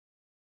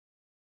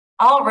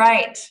All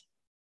right.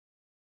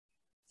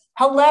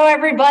 Hello,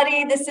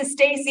 everybody. This is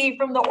Stacy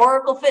from the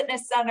Oracle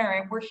Fitness Center,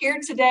 and we're here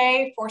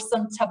today for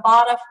some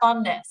Tabata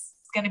funness.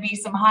 It's going to be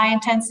some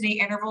high-intensity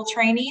interval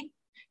training.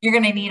 You're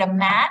going to need a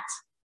mat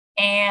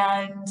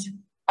and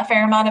a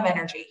fair amount of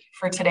energy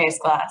for today's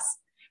class.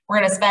 We're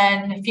going to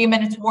spend a few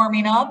minutes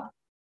warming up.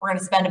 We're going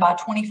to spend about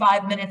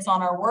 25 minutes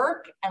on our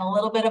work and a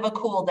little bit of a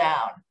cool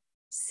down.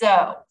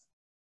 So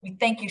we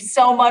thank you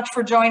so much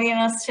for joining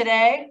us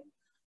today.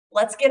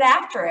 Let's get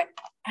after it.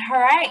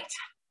 All right.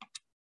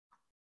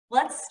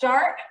 Let's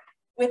start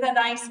with a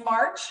nice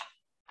march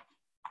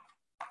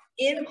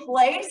in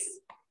place.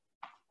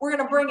 We're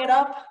going to bring it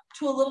up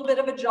to a little bit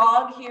of a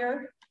jog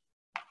here.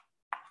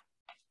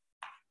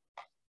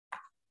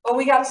 But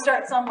we got to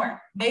start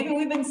somewhere. Maybe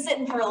we've been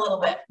sitting for a little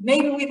bit.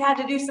 Maybe we've had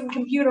to do some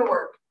computer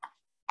work.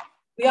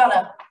 We got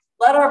to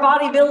let our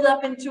body build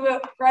up into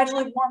it,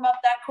 gradually warm up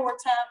that core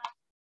temp,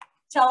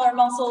 tell our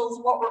muscles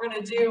what we're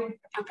going to do,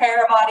 prepare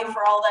our body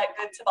for all that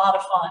good Tabata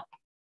fun.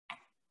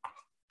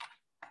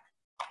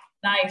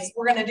 Nice.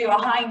 We're going to do a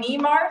high knee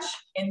march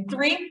in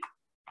 3,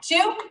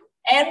 2,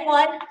 and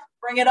 1.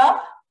 Bring it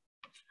up.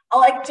 I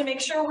like to make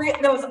sure we're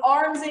getting those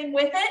arms in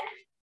with it.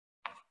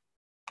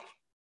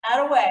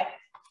 And away.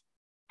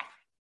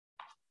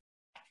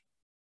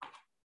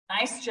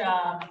 Nice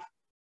job.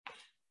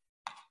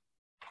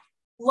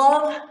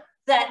 Love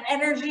that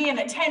energy and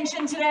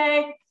attention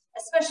today,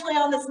 especially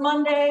on this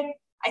Monday.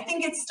 I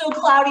think it's still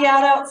cloudy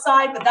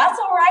outside, but that's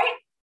all right.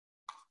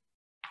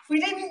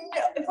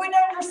 If we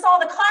never saw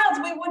the clouds,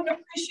 we wouldn't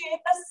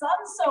appreciate the sun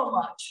so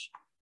much.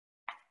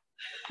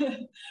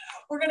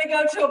 We're going to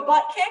go to a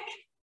butt kick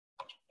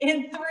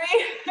in 3,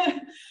 2,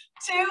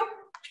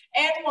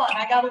 and 1.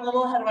 I got a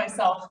little ahead of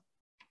myself.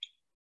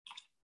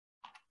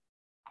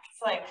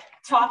 It's like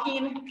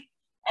talking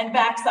and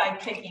backside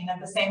kicking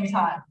at the same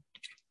time,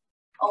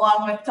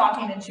 along with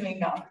talking and chewing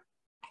gum.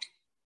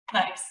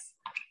 Nice.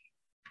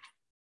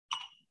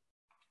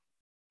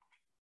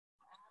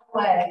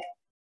 Way.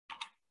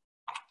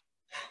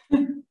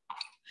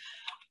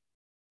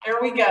 There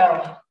we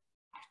go.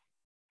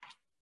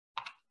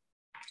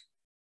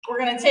 We're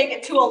going to take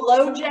it to a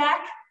low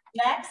jack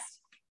next,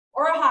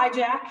 or a high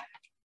jack,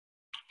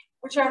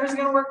 whichever is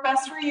going to work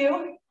best for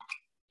you.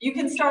 You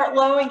can start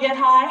low and get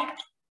high.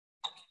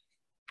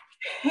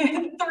 3,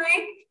 2,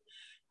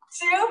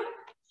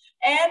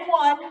 and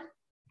 1.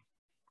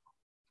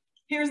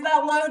 Here's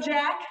that low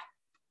jack.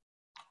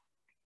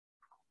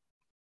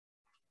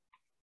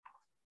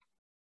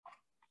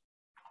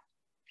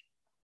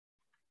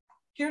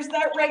 Here's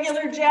that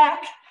regular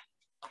jack.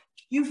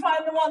 You find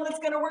the one that's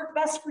going to work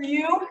best for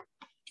you,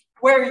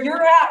 where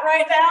you're at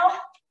right now.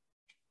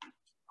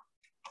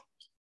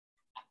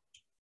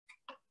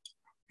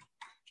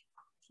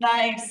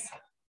 Nice.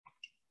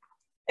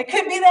 It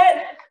could be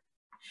that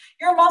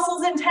your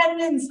muscles and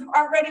tendons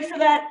aren't ready for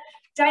that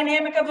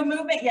dynamic of a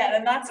movement yet,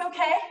 and that's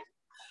okay.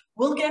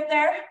 We'll get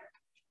there.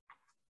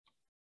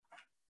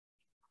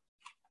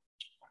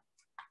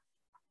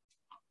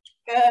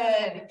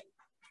 Good.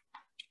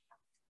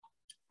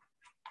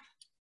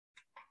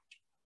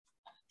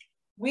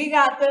 We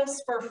got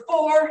this for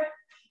 4,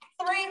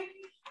 3,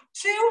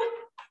 2.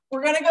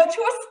 We're going to go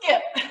to a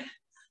skip.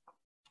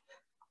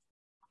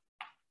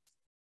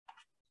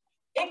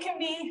 It can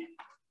be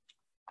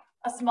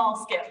a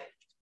small skip.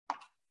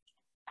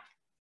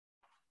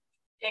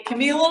 It can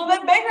be a little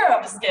bit bigger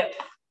of a skip.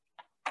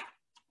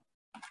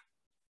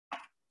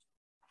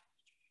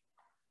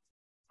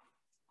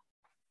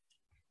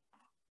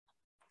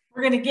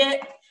 We're going to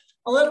get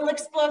a little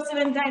explosive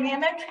and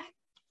dynamic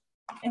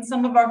in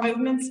some of our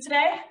movements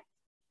today.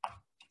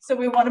 So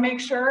we want to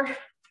make sure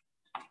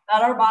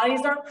that our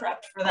bodies are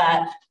prepped for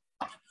that.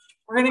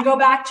 We're going to go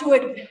back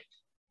to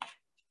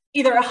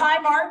either a high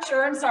march,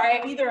 or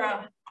either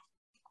a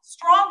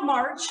strong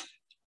march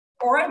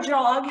or a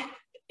jog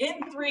in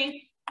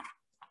 3,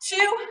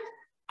 2,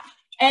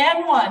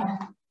 and 1.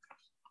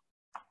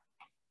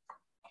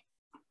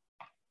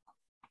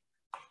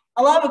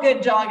 I love a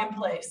good jog in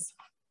place.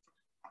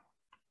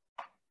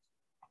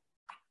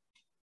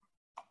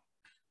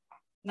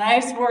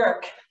 Nice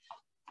work.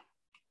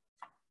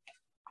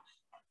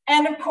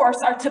 And of course,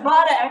 our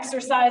Tabata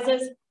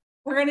exercises,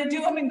 we're going to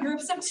do them in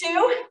groups of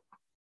 2,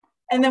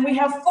 and then we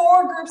have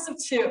 4 groups of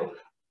 2.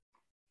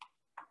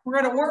 We're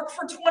going to work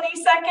for 20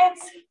 seconds.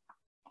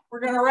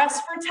 We're going to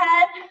rest for 10.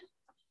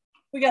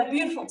 We got a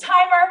beautiful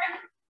timer.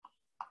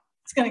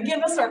 It's going to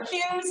give us our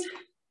cues.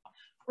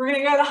 We're going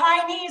to go to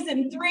high knees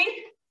in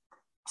 3,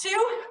 2,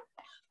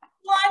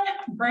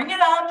 1. Bring it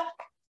up.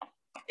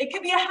 It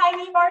could be a high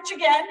knee march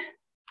again.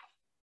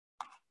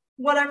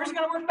 Whatever's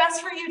going to work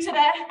best for you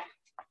today.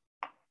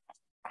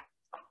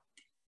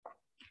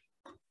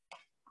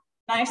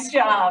 Nice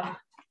job.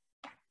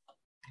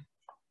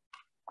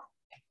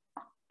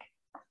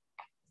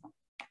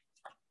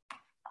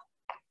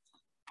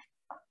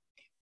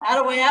 Out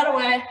of way, out of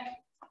way.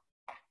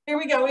 Here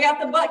we go. We got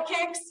the butt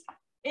kicks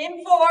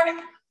in 4,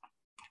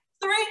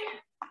 3,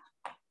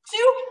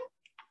 2,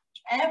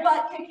 and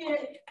butt kick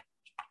it.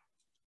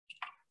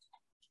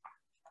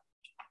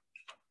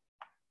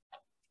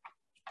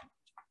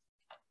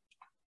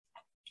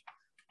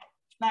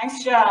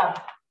 Nice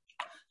job.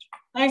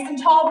 Nice and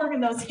tall,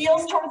 bringing those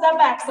heels towards that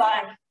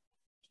backside.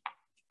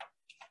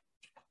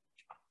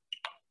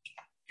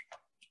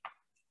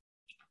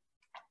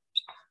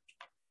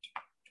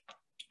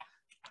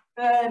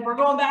 Good, we're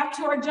going back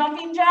to our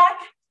jumping jack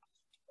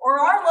or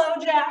our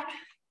low jack.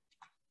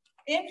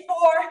 In 4,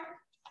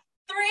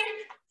 3,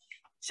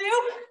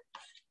 2,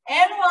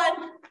 and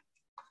 1.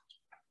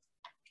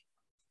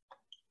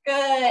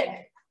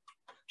 Good.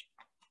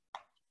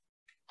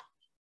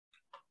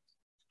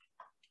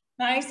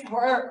 Nice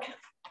work.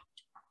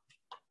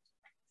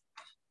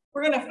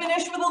 We're gonna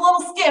finish with a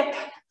little skip,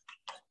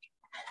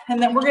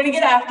 and then we're gonna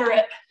get after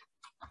it.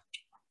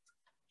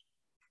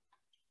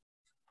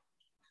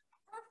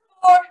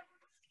 4,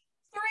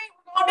 3,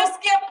 we're going to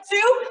skip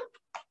 2,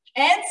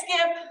 and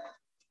skip.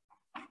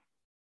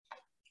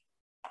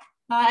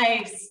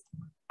 Nice.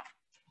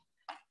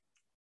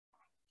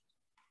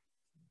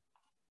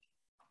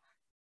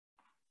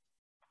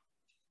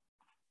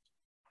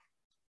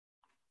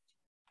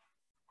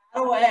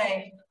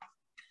 Away.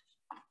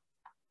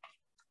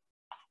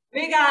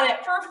 We got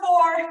it for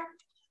 4,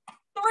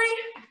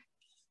 3,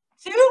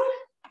 2,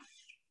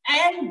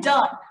 and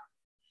done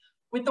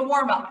with the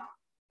warm-up.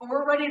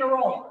 We're ready to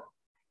roll.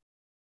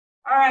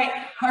 All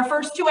right, our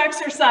first 2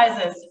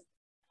 exercises.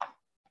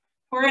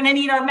 We're gonna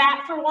need our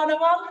mat for one of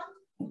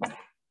them,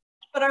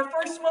 but our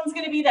first one's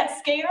gonna be that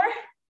skater.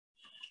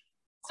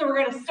 So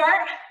we're gonna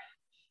start,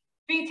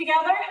 feet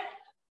together,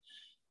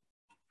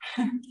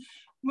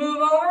 move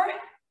over,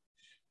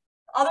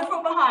 other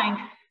foot behind.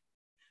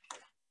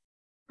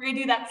 We're gonna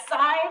do that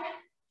side,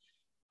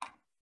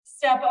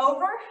 step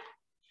over,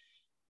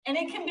 and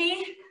it can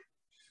be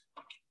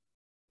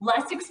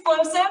less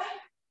explosive,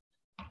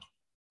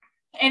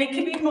 and it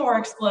can be more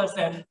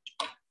explosive.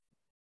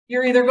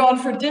 You're either going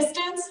for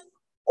distance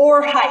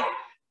or height.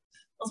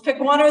 Let's pick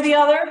one or the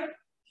other,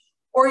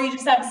 or you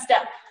just have a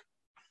step.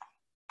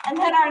 And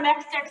then our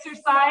next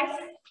exercise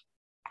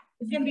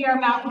is gonna be our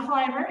mountain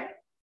climber.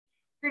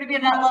 We're gonna be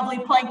in that lovely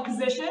plank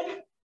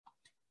position.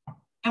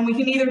 And we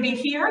can either be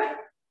here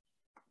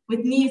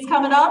with knees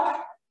coming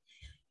up,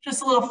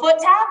 just a little foot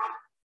tap,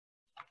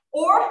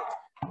 or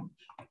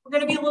we're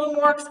gonna be a little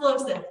more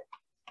explosive.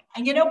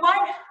 And you know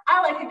what?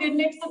 I like a good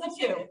mix of the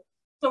two.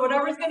 So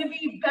whatever's gonna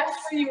be best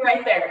for you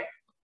right there.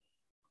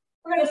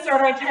 We're gonna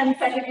start our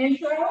 10-second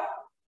intro,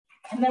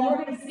 and then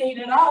we're gonna skate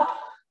it up.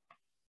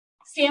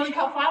 Stanley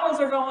Cup finals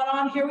are going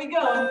on. Here we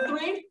go.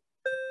 3,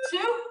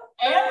 2,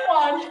 and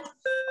 1.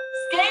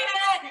 Skate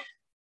it.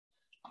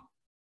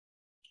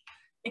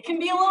 It can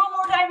be a little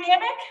more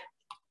dynamic,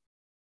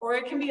 or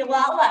it can be a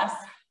lot less.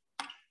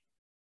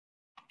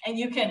 And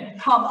you can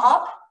come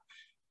up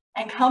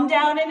and come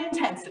down in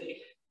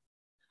intensity.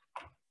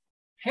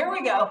 Here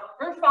we go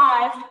for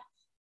 5.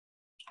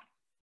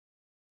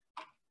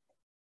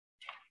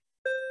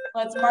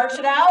 Let's march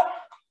it out.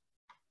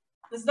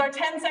 This is our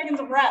 10 seconds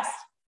of rest.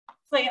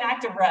 It's like an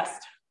active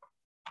rest.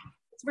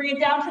 Let's bring it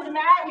down to the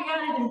mat. We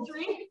got it in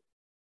 3,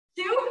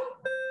 2,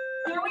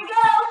 here we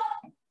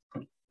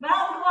go.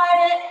 Mountain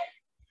climb it.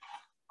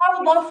 I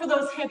would love for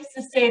those hips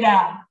to stay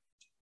down.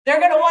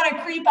 They're gonna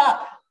wanna creep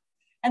up,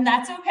 and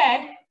that's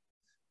okay,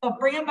 but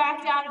bring them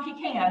back down if you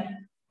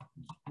can.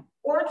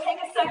 Or take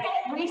a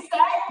second, reset,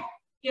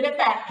 get it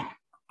back.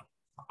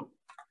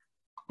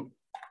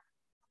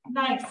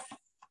 Nice.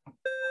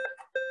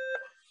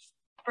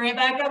 Bring it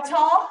back up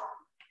tall.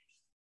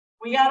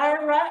 We got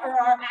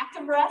our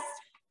active rest.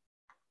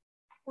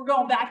 We're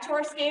going back to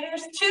our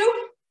skaters.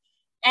 2,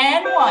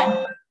 and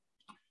 1.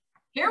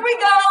 Here we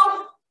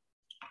go.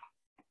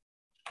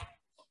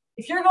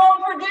 If you're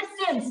going for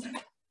distance,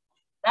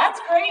 that's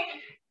great.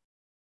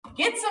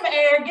 Get some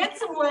air, get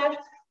some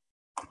lift,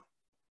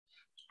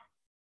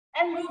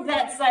 and move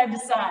that side to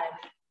side.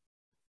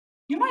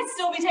 You might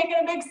still be taking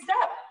a big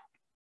step,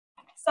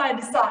 side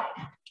to side.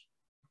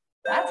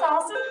 That's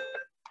awesome.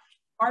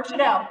 March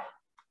it out.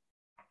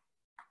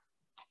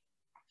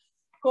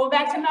 Go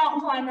back to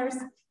mountain climbers.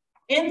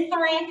 In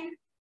 3,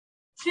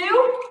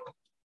 2,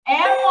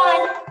 and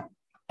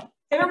 1.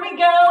 Here we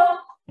go.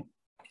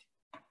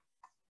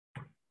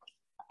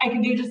 I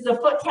can do just a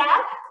foot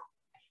tap,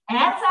 and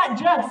that's not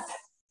just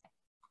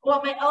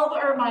want my elbow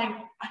or my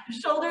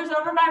shoulders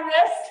over my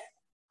wrist,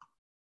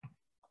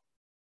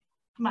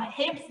 my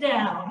hips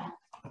down.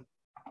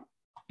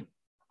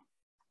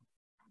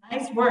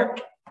 Nice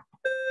work.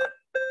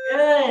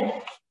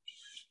 Good.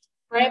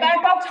 Bring it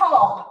back up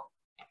tall.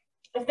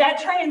 If that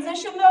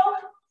transition though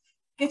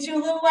gets you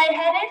a little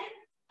lightheaded,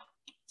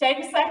 take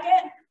a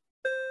second,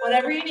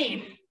 whatever you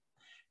need,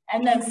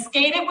 and then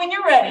skate it when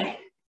you're ready.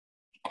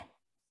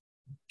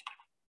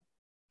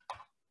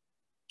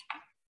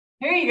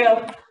 Here you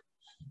go.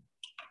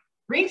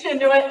 Reach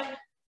into it.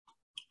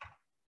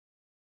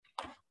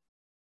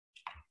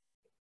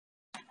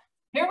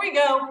 Here we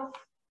go.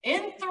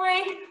 In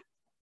 3.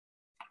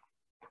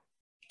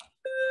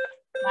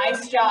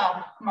 Nice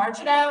job. March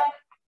it out.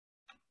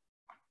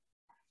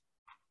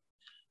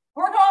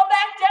 We're going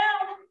back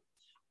down.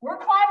 We're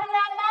climbing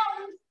that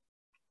mountain.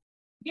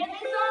 Get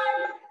it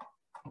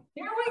done.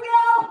 Here we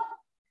go.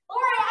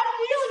 Lori, how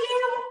do you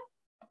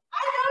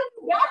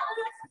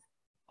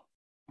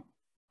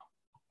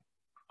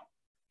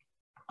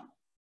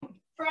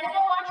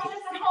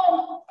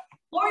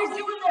Ari's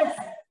doing this.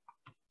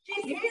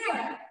 She's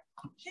here.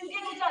 She's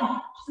getting it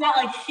done. She's not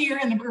like here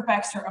in the group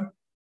extra.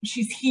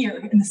 She's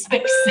here in the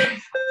space.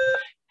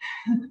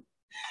 Here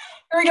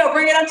we go.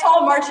 Bring it up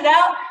tall. March it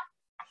out.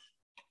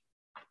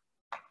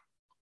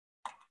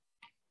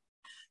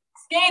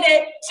 Skate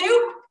it.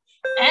 2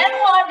 and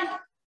 1.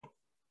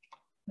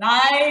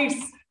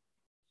 Nice.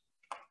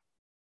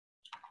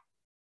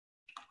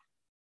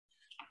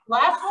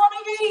 Last one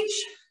of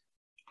each.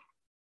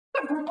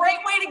 A great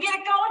way to get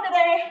it going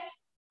today.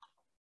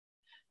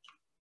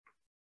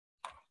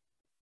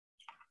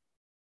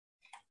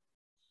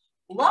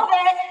 Love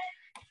it.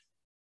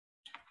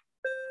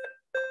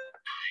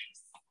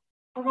 Nice.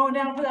 We're going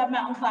down for that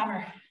mountain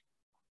climber.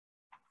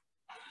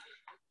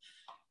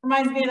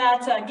 Reminds me of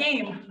that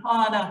game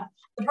on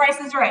The Price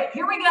is Right.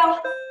 Here we go.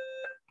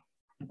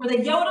 Where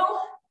they yodel.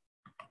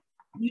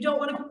 You don't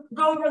want to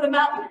go over the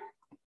mountain.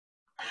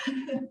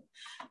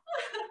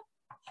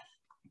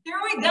 Here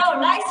we go.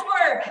 Nice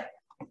work.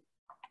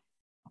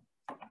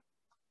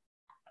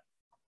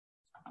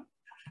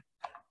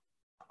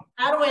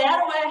 Out of way,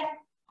 out of way.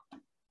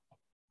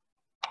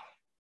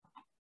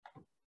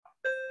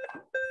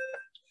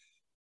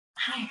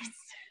 Nice.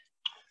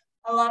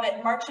 I love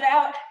it. March it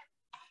out.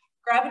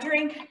 Grab a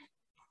drink.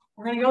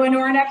 We're going to go into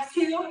our next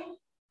 2.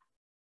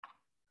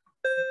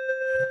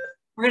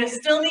 We're going to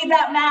still need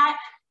that mat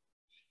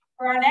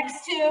for our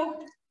next 2,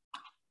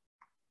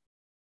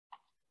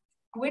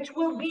 which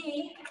will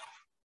be,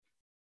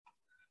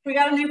 we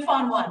got a new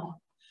fun one.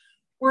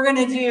 We're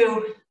going to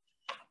do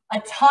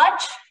a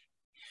touch,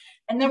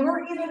 and then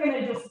we're either going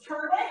to just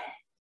turn it,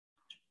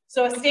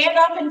 so a stand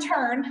up and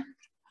turn,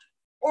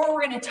 or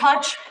we're going to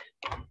touch,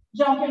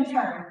 jump and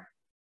turn.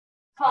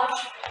 Touch,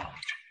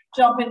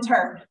 jump and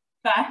turn,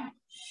 okay?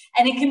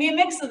 And it can be a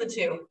mix of the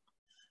 2.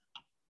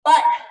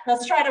 But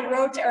let's try to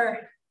rotate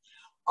or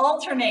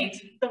alternate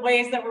the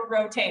ways that we're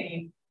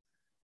rotating.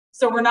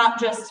 So we're not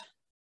just,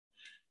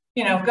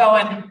 you know,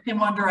 going in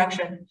one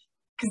direction,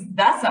 because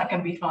that's not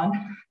going to be fun.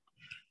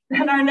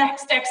 And our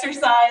next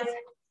exercise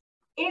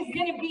is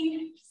going to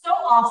be so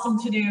awesome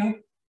to do,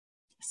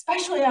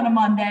 especially on a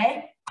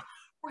Monday.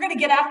 We're going to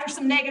get after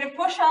some negative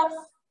push-ups.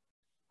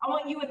 I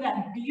want you in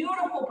that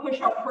beautiful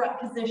push-up prep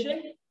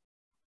position.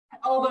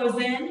 Elbows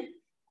in.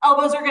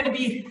 Elbows are going to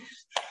be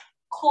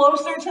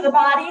closer to the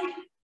body.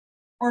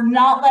 We're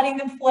not letting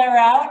them flare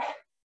out.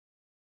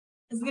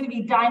 This is going to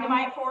be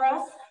dynamite for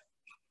us.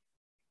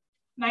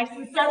 Nice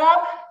and set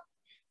up.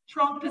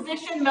 Trunk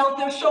position, melt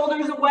those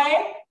shoulders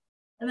away.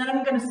 And then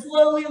I'm going to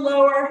slowly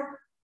lower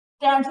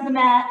down to the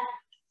mat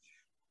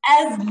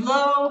as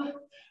slow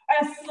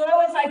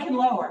as I can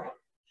lower.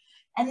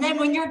 And then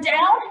when you're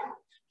down,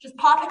 just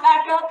pop it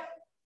back up,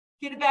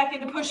 get it back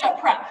into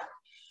push-up prep,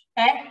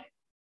 okay?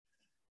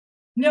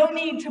 No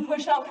need to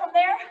push up from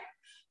there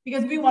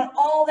because we want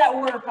all that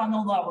work on the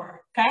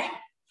lower, okay?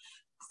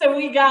 So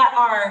we got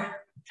our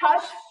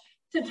touch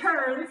to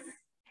turns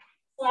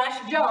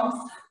 / jumps,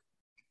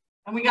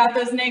 and we got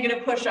those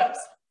negative push-ups.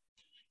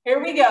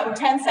 Here we go,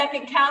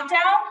 10-second countdown.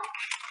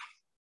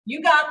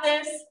 You got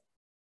this.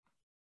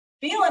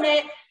 Feeling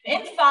it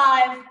in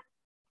 5,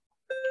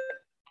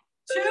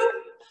 2,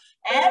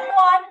 and 1.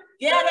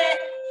 Get it,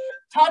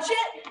 touch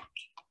it,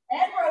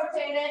 and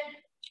rotate it.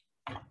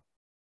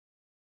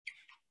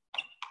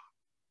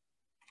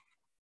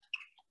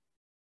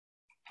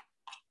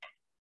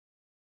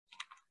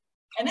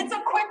 And it's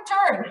a quick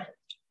turn.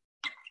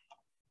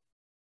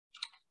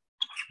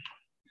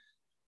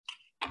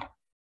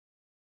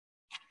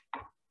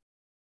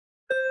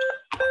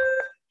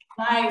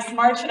 Nice,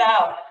 march it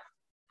out.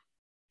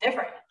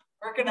 Different,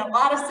 working a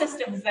lot of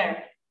systems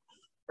there.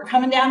 We're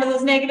coming down to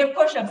those negative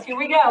push-ups. Here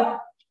we go.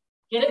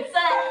 Get it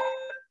set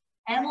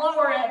and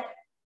lower it.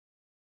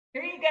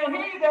 Here you go,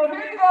 here you go,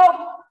 here you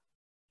go.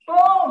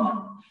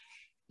 Boom.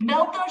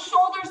 Melt those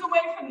shoulders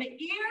away from the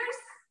ears.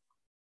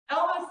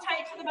 Elbows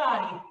tight to the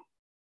body.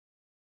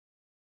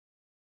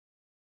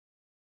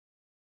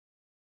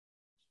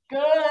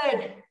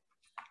 Good.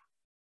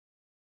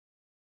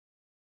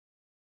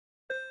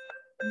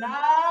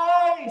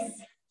 Nice.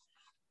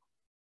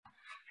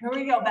 Here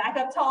we go, back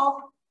up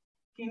tall.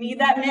 If you need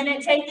that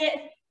minute, take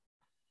it.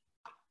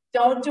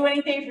 Don't do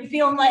anything if you're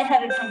feeling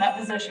lightheaded from that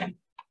position.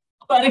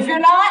 But if you're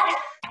not,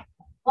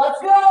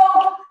 let's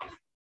go.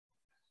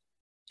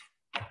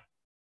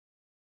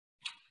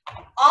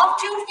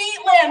 Off 2 feet,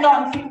 land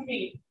on 2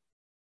 feet.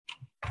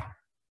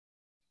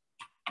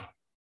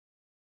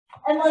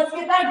 And let's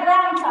get that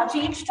ground touch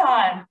each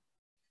time.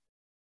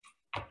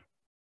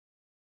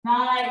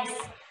 Nice.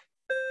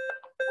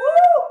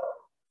 Woo!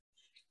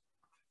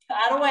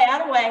 Out of way,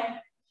 out of way.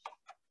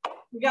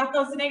 We got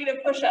those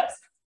negative push-ups.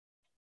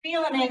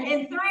 Feeling it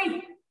in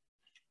 3,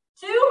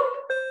 2,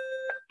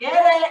 get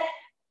it.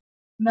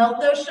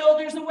 Melt those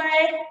shoulders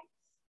away.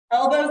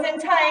 Elbows in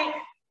tight.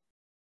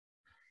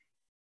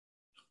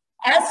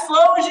 As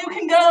slow as you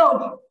can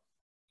go.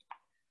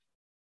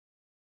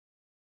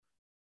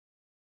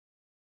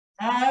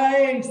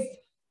 Nice.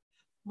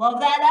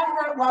 Love that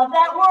effort, love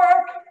that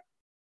work.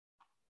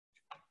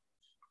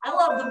 I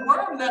love the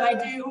worm that I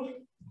do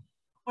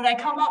when I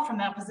come up from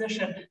that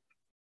position.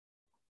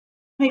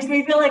 Makes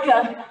me feel like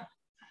a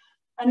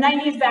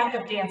 90s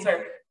backup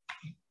dancer,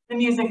 the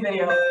music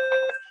video,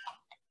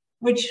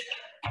 which,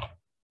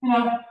 you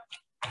know,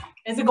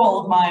 is a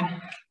goal of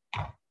mine.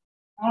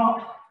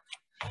 I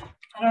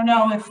don't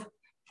know if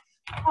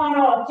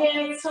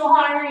Janet's still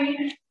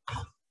hiring.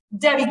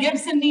 Debbie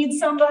Gibson needs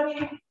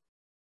somebody.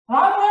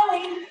 I'm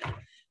willing.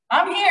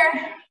 I'm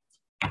here.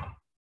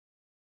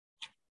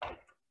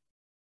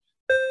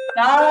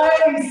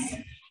 Nice.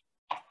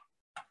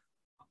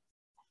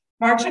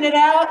 Marching it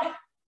out.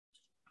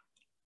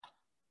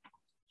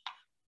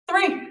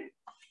 3,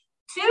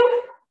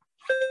 2,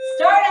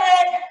 start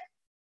it.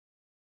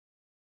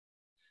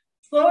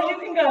 Slow as you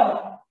can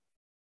go.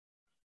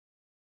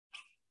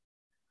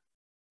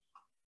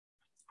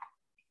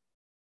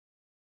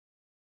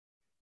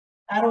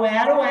 Out of way,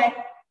 out of way.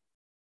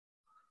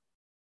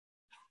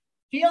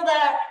 Feel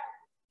that.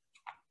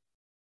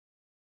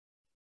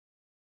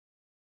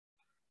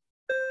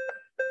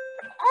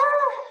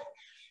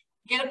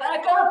 Get it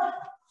back up.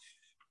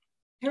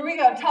 Here we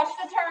go, touch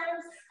the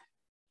turns.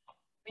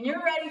 When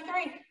you're ready,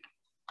 3, 2.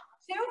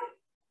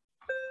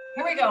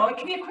 Here we go, it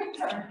can be a quick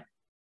turn.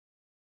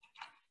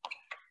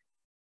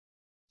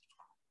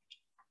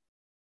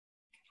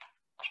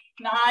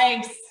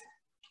 Nice.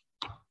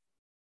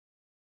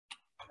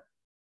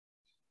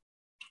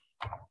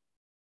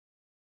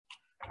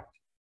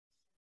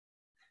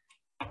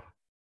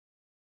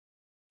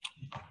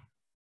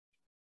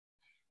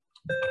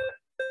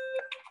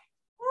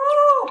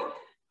 Woo!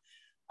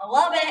 I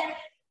love it.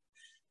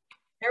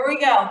 Here we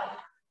go.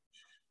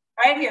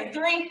 Right here,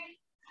 3,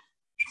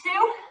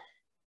 2,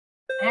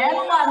 and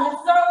 1. This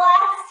is our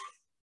last.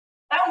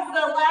 That was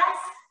the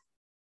last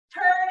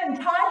turn and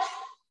touch.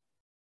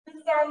 This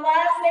is our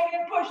last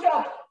negative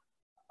push-up.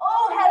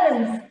 Oh,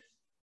 heavens.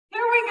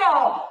 Here we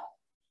go.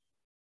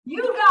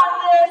 You got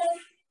this.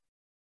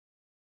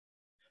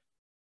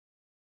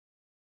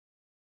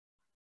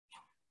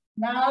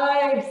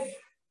 Nice.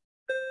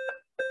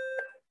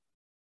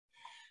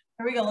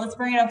 Here we go. Let's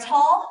bring it up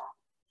tall.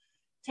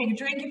 Take a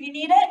drink if you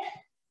need it.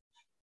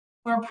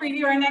 We're going to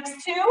preview our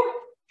next 2.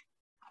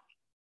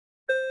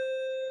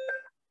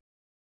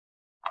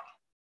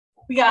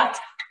 We got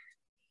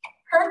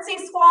curtsy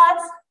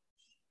squats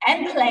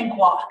and plank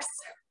walks.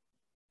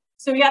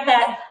 So we got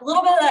that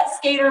little bit of that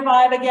skater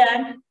vibe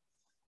again,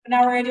 but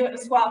now we're going to do it in a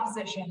squat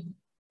position.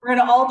 We're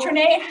going to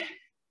alternate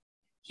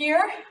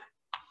here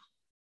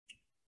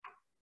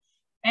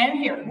and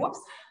here.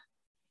 Whoops.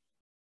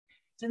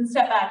 Didn't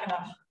step back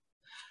enough.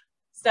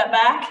 Step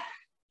back.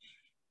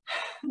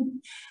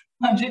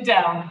 Lunge it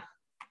down.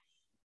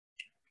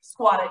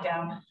 Squat it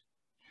down.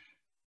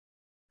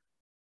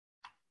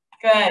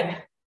 Good.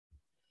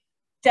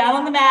 Down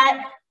on the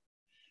mat.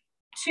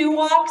 2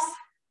 walks,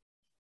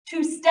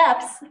 2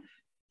 steps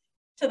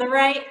to the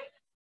right,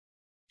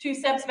 2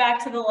 steps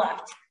back to the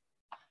left.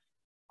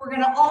 We're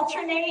going to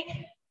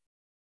alternate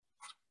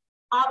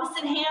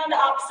opposite hand,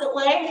 opposite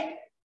leg.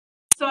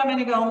 So I'm going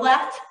to go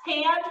left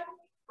hand,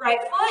 right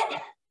foot,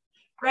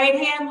 right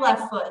hand,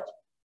 left foot,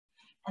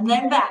 and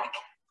then back.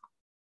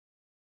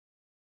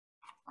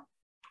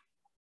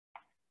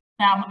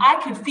 Now, I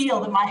could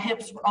feel that my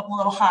hips were up a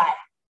little high.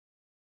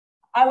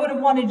 I would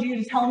have wanted you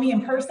to tell me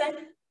in person,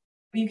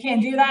 but you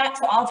can't do that,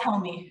 so I'll tell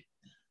me.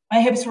 My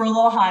hips were a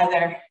little high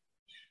there.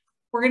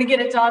 We're gonna get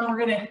it done. I'm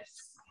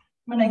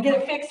gonna get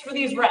it fixed for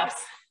these reps.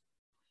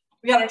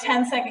 We got our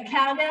 10-second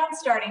countdown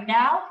starting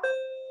now.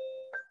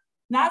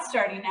 Not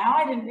starting now,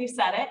 I didn't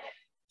reset it.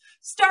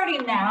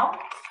 Starting now,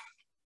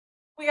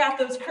 we got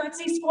those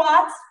curtsy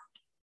squats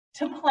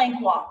to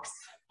plank walks.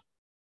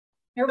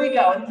 Here we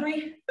go, in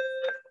 3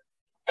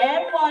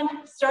 and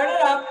 1, start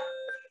it up.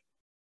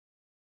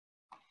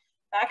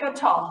 Back up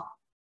tall.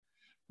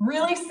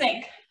 Really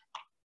sink.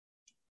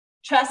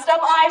 Chest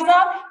up, eyes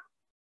up.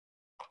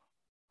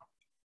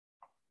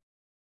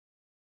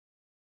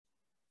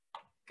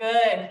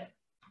 Good.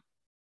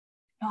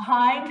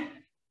 Behind,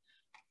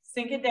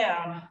 sink it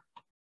down.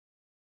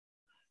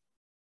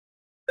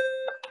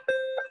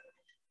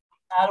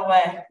 Out of the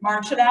way.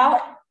 March it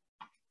out.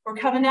 We're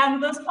coming down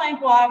to those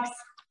plank walks.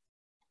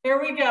 Here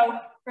we go.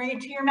 Bring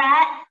it to your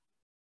mat.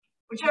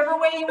 Whichever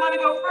way you want to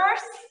go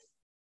first.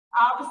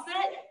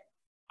 Opposite,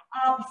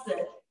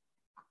 opposite.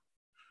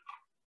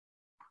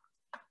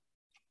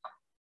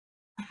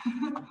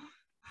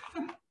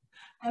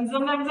 And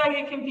sometimes I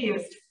get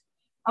confused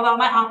about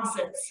my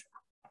opposites.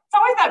 It's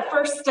always that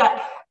first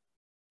step,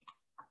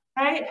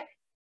 right?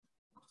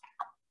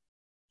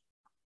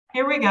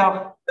 Here we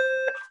go.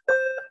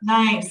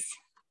 Nice.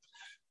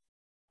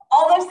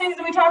 All those things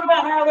that we talk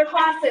about in our other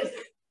classes.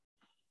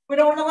 We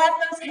don't want to let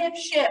those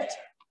hips shift.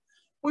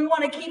 We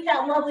want to keep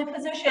that lovely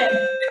position.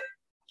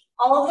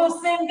 All of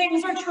those same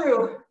things are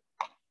true.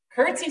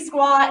 Curtsy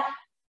squat.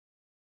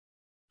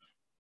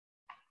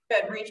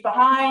 Good, reach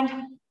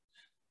behind.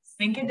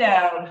 Sink it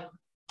down.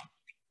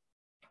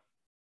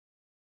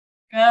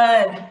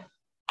 Good.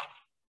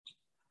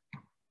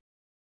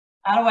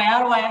 Out of the way,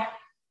 out of the way.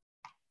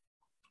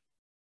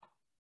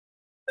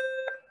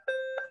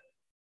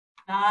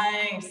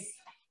 Nice.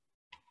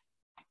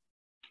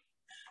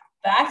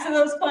 Back to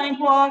those plank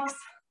walks.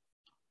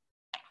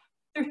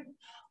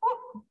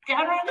 Oh,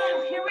 down right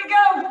now. Here we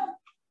go.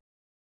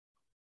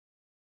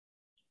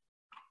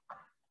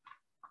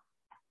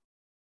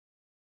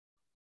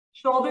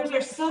 Shoulders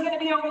are still going to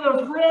be over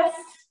those wrists.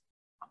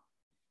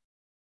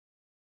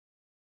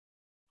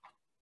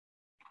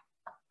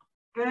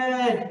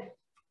 Good.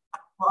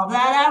 Love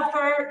that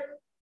effort.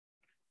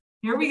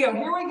 Here we go.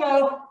 Here we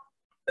go.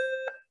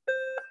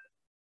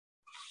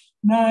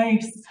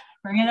 Nice.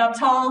 Bring it up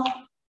tall.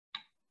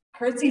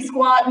 Curtsy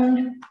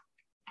squatting.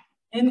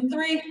 In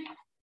 3,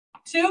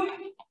 2,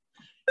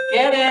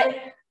 get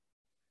it.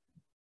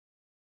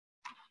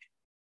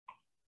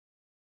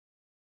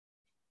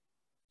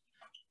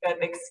 Good,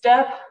 big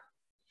step,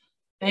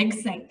 big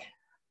sink.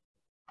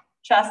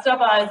 Chest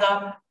up, eyes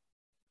up.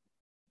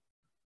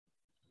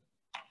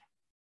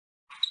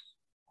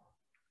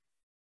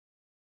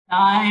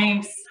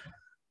 Nice.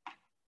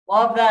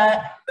 Love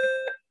that.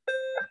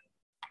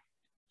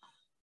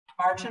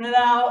 Marching it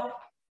out.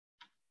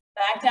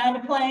 Back down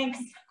to planks.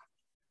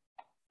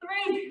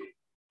 3,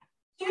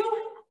 2,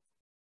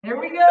 there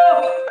we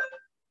go.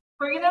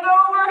 Bringing it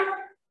over.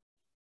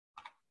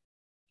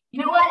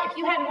 You know what? If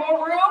you had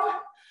more room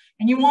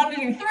and you wanted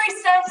to do 3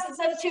 steps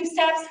instead of 2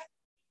 steps,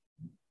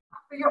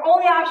 or your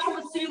only option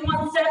was to do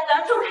 1 step,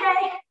 that's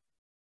okay.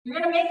 You're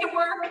gonna make it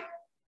work.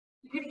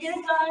 You're gonna get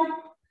it done.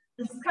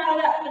 This is kind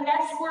of that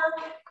finesse work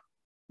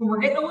when we're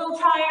getting a little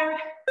tired.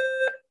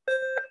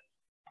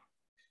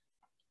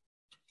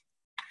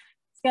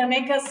 It's gonna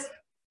make us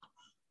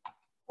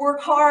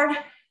work hard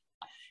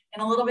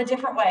in a little bit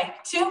different way.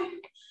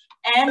 2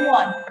 and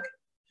 1.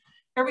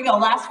 Here we go,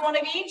 last one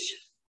of each.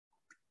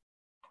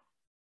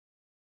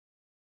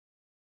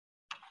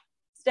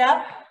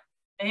 Step,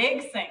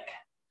 big sink.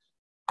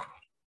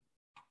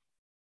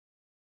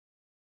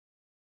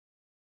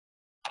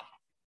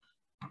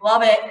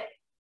 Love it.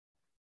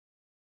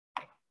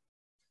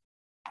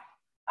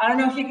 I don't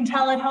know if you can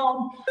tell at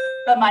home,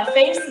 but my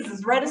face is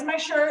as red as my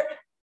shirt,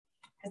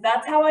 because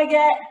that's how I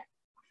get.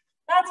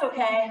 That's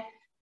okay.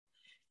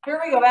 Here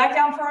we go, back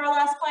down for our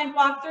last plank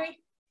walk. 3,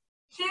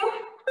 2,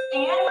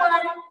 and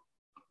 1.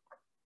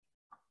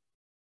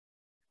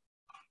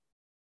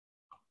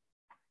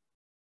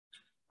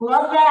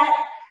 Love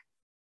that.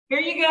 Here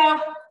you go.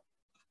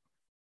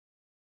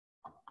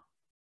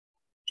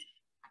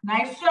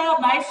 Nice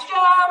job, nice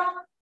job.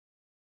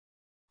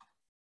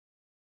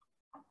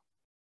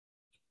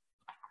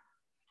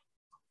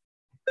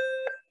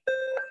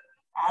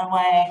 That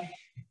way.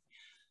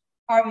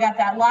 All right, we got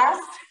that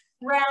last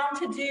round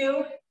to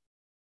do.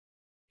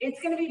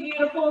 It's gonna be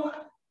beautiful.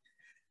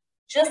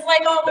 Just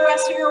like all the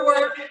rest of your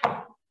work,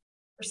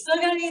 we're still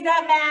gonna need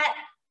that mat.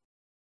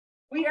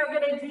 We are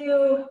gonna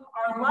do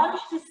our lunge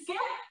to skip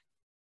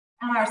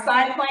and our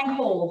side plank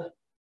hold.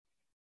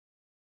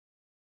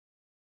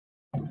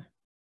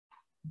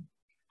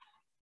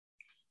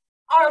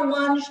 Our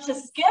lunge to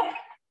skip,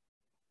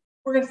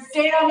 we're gonna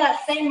stay on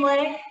that same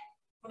leg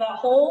for that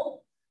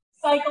whole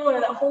cycle or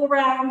that whole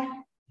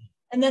round.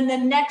 And then the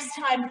next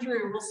time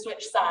through, we'll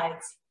switch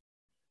sides.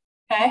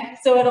 Okay,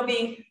 so it'll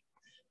be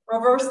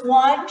reverse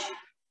lunge,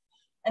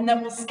 and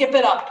then we'll skip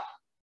it up.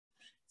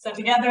 So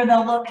together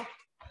they'll look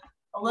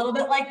a little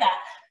bit like that.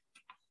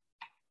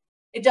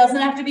 It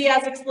doesn't have to be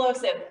as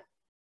explosive.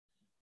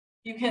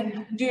 You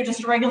can do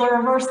just a regular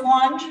reverse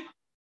lunge,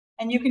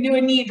 and you can do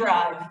a knee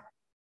drive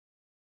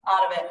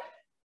out of it.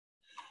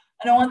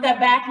 I don't want that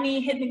back knee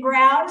hitting the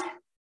ground.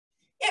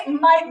 It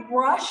might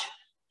brush,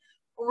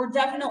 but we're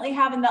definitely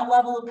having that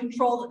level of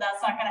control that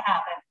that's not gonna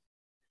happen.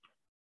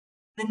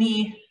 The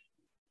knee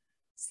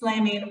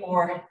slamming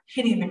or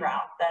hitting the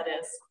ground, that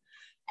is.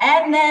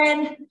 And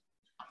then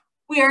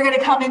we are gonna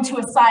come into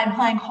a side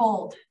plank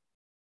hold.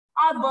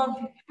 I'd love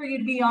for you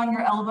to be on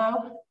your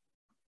elbow.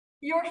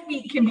 Your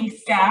feet can be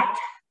stacked,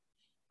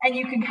 and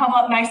you can come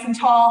up nice and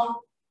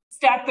tall,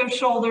 stack those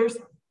shoulders,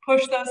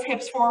 push those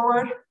hips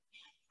forward,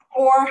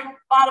 or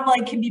bottom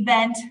leg can be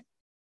bent.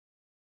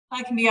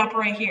 I can be up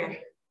right here,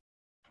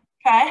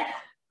 okay?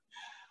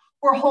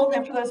 We're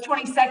holding it for those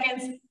 20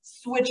 seconds,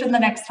 switching the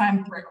next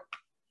time through.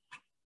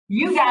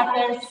 You got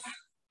this.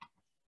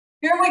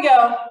 Here we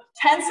go,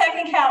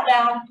 10-second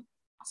countdown,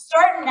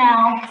 starting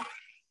now.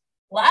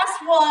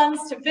 Last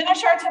ones to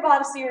finish our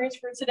Tabata series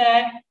for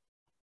today.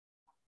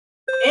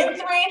 In 3,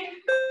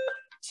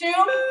 2,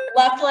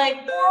 left leg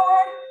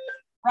forward,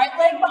 right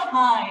leg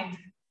behind.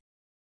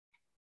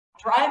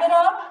 Drive it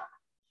up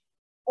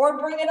or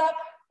bring it up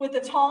with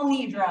a tall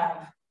knee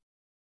drive.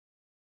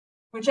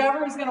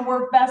 Whichever is gonna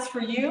work best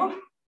for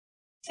you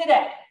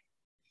today.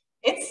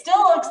 It's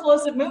still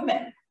explosive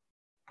movement.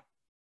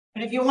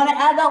 But if you wanna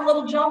add that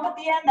little jump at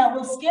the end, that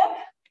little skip,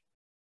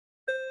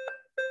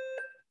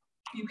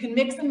 you can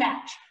mix and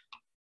match.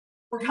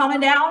 We're coming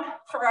down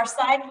for our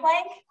side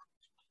plank.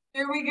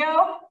 Here we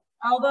go.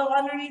 Elbow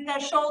underneath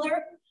that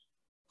shoulder.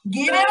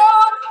 Get it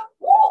up.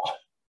 Woo.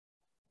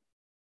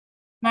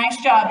 Nice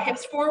job.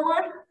 Hips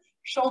forward,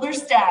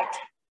 shoulders stacked.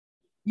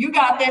 You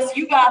got this.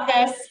 You got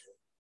this.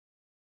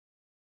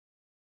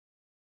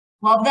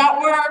 Love that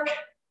work.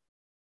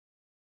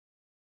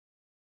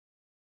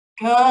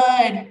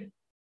 Good.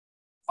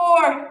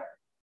 4,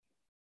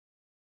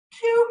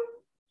 2,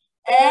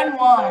 and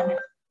 1.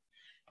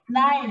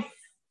 Nice.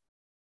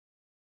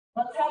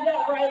 Let's have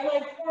that right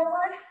leg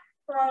forward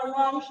for our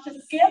lunge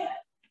to skip.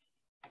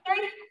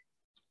 3,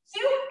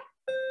 2,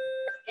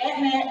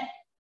 getting it.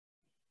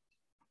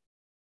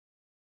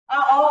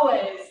 I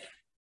always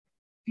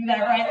do that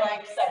right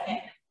leg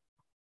second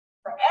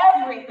for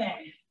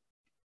everything.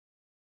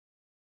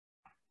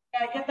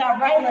 Gotta get that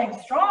right leg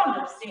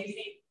stronger,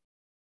 Stacy.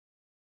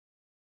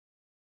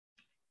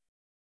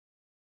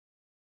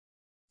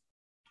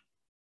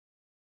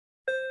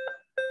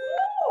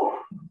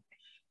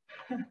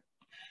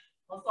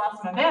 Almost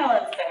lost my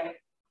balance there.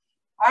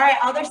 All right,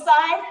 other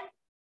side.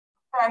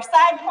 For our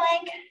side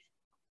plank,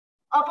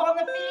 up on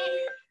the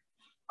feet,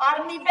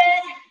 bottom knee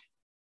bent.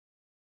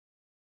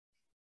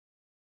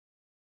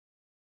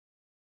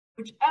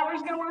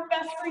 Whichever's gonna work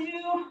best for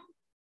you.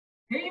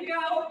 Here you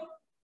go.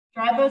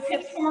 Drive those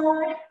hips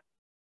forward.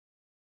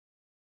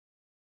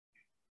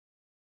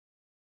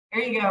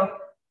 Here you go.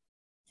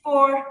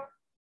 4,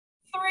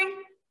 3,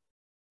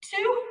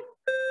 2.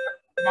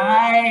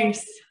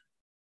 Nice.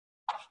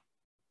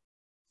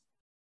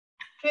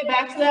 Okay,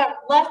 back to that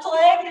left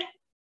leg.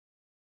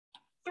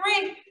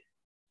 3,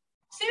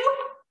 2.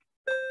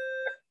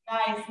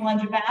 Nice,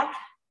 lunge it back.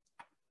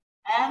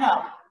 And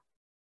up.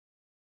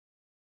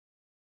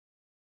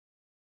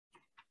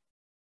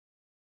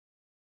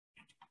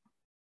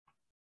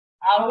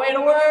 Out of way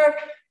to work.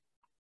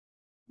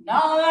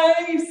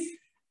 Nice.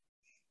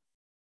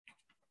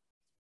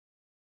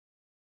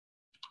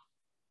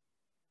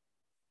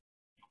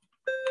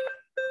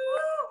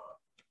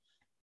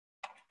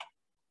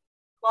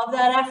 Love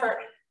that effort.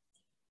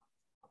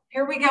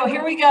 Here we go,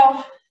 here we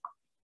go.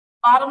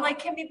 Bottom leg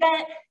can be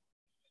bent.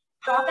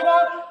 Drop it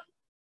up.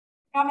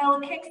 Got my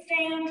little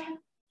kickstand.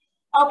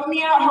 Helping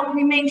me out, helping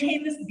me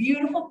maintain this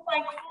beautiful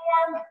plank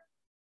form.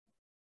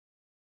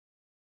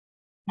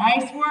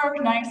 Nice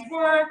work, nice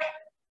work.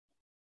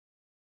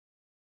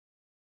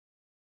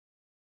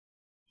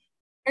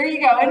 Here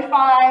you go, in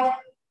 5,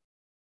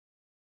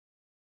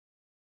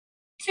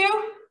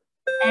 2,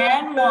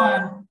 and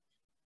 1.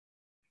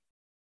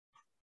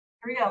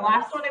 Here we go,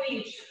 last one of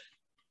each.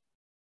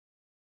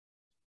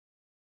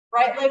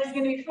 Right leg's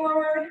gonna be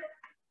forward.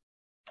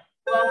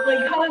 Left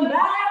leg coming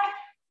back.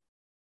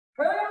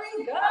 Here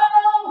we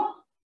go.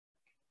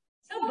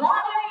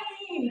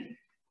 Tabata.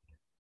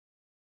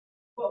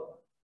 Whoa.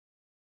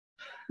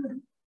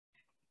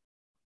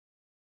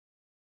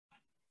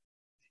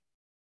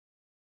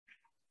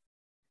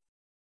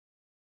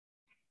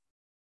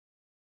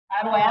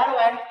 Out of the way, out of the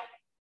way.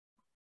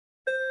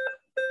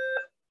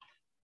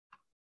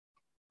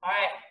 All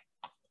right,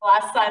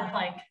 last side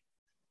plank.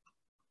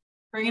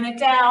 Bringing it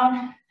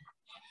down.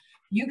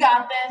 You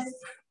got this.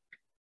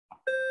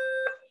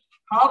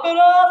 Hop it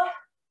up.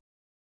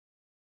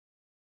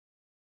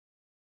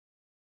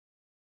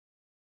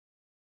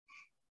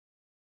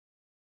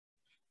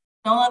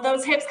 Don't let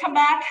those hips come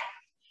back.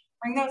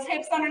 Bring those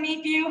hips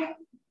underneath you.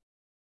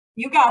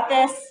 You got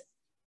this.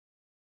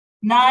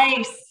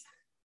 Nice.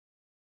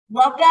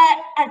 Love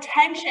that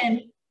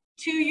attention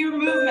to your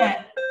movement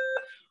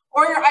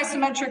or your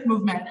isometric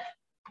movement.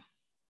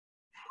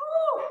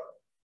 Whew.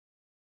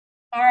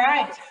 All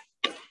right.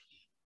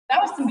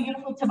 That was some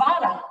beautiful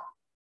Tabata.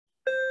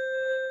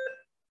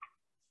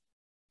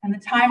 And the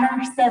timer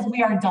says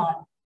we are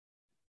done.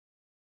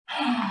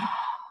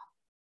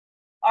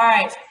 All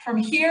right, from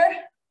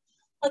here,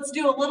 let's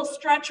do a little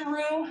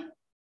stretcheroo.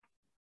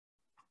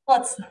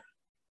 Let's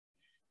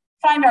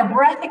find our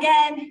breath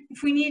again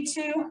if we need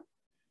to,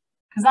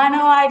 because I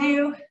know I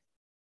do.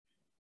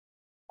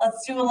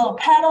 Let's do a little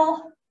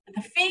pedal with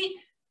the feet.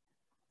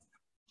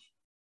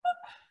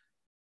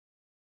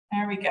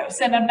 There we go.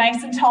 Sit up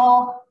nice and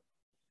tall.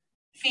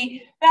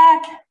 Feet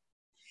back.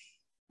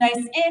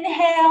 Nice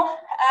inhale,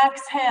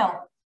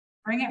 exhale.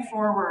 Bring it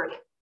forward.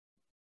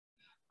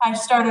 I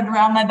started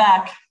around my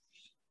back.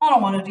 I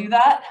don't want to do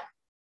that.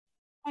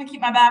 I want to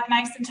keep my back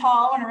nice and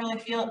tall. I want to really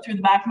feel it through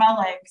the back of my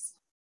legs.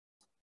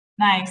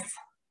 Nice.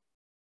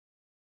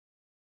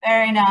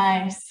 Very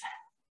nice.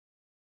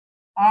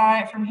 All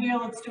right, from here,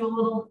 let's do a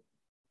little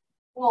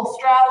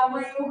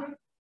straddle-roo.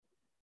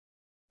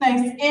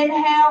 Nice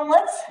inhale.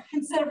 Let's,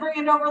 instead of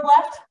bringing it over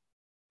left,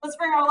 let's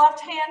bring our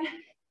left hand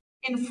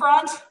in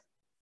front.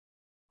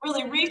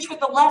 Really reach with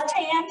the left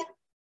hand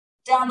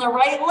down the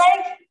right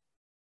leg.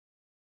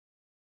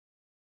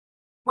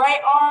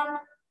 Right arm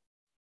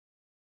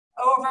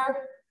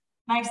over.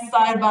 Nice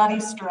side body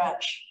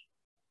stretch.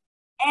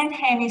 And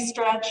hammy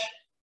stretch.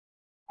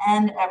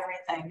 And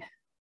everything.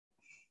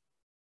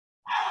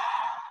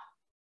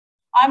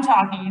 I'm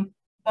talking,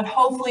 but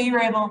hopefully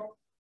you're able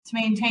to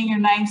maintain your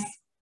nice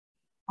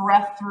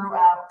breath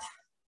throughout.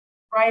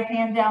 Right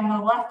hand down the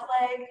left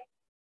leg,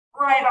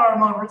 right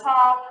arm over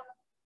top,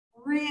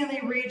 really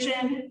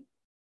reaching.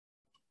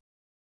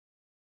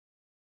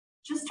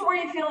 Just to where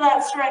you feel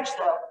that stretch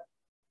though.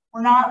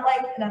 We're not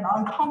like in an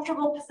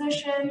uncomfortable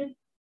position,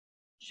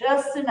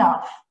 just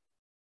enough.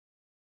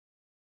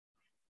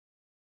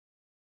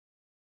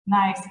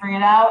 Nice, bring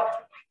it out.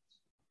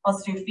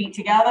 Let's do feet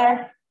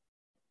together.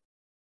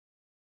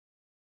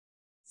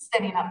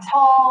 Sitting up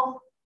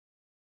tall.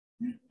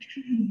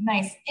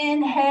 Nice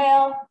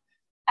inhale,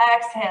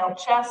 exhale,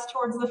 chest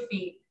towards the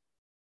feet.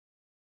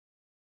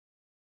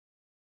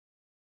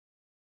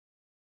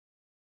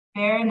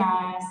 Very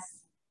nice.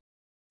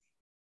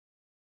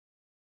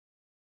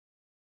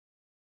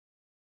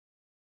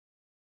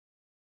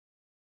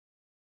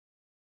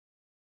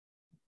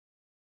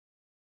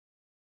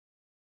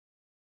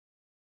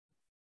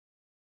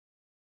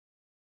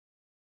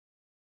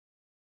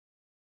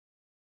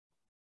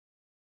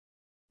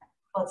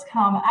 Let's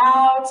come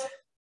out.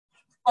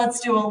 Let's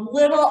do a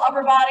little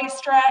upper body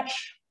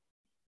stretch.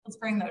 Let's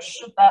bring that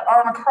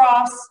arm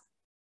across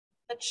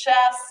the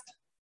chest.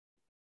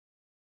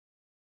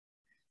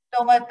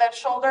 Don't let that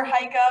shoulder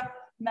hike up.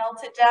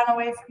 Melt it down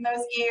away from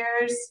those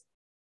ears.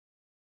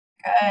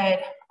 Good.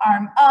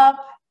 Arm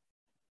up,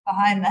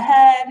 behind the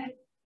head.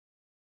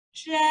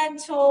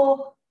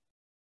 Gentle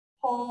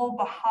pull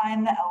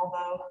behind the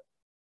elbow.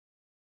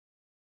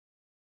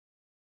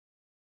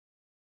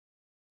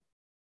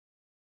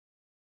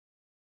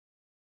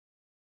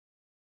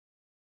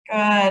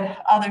 Good.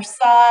 Other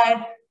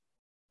side.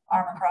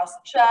 Arm across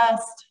the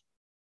chest.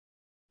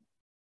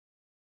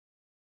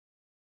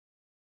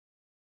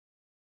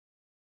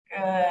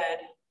 Good.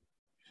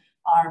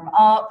 Arm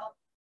up,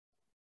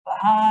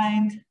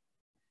 behind.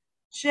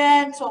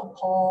 Gentle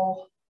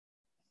pull.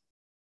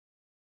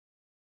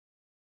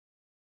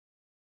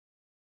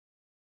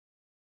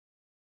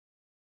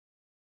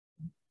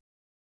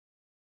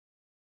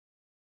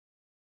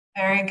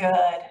 Very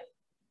good.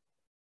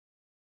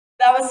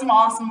 That was some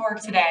awesome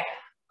work today.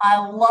 I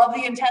love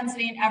the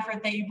intensity and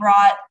effort that you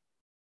brought.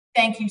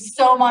 Thank you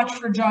so much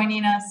for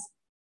joining us.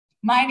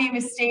 My name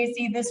is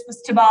Stacy. This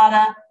was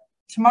Tabata.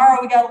 Tomorrow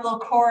we got a little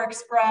Core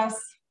Express,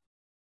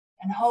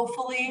 and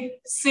hopefully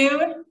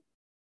soon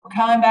we're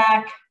coming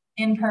back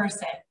in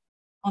person.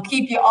 We'll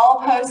keep you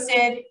all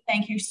posted.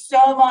 Thank you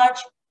so much.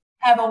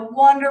 Have a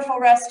wonderful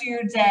rest of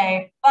your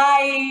day.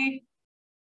 Bye.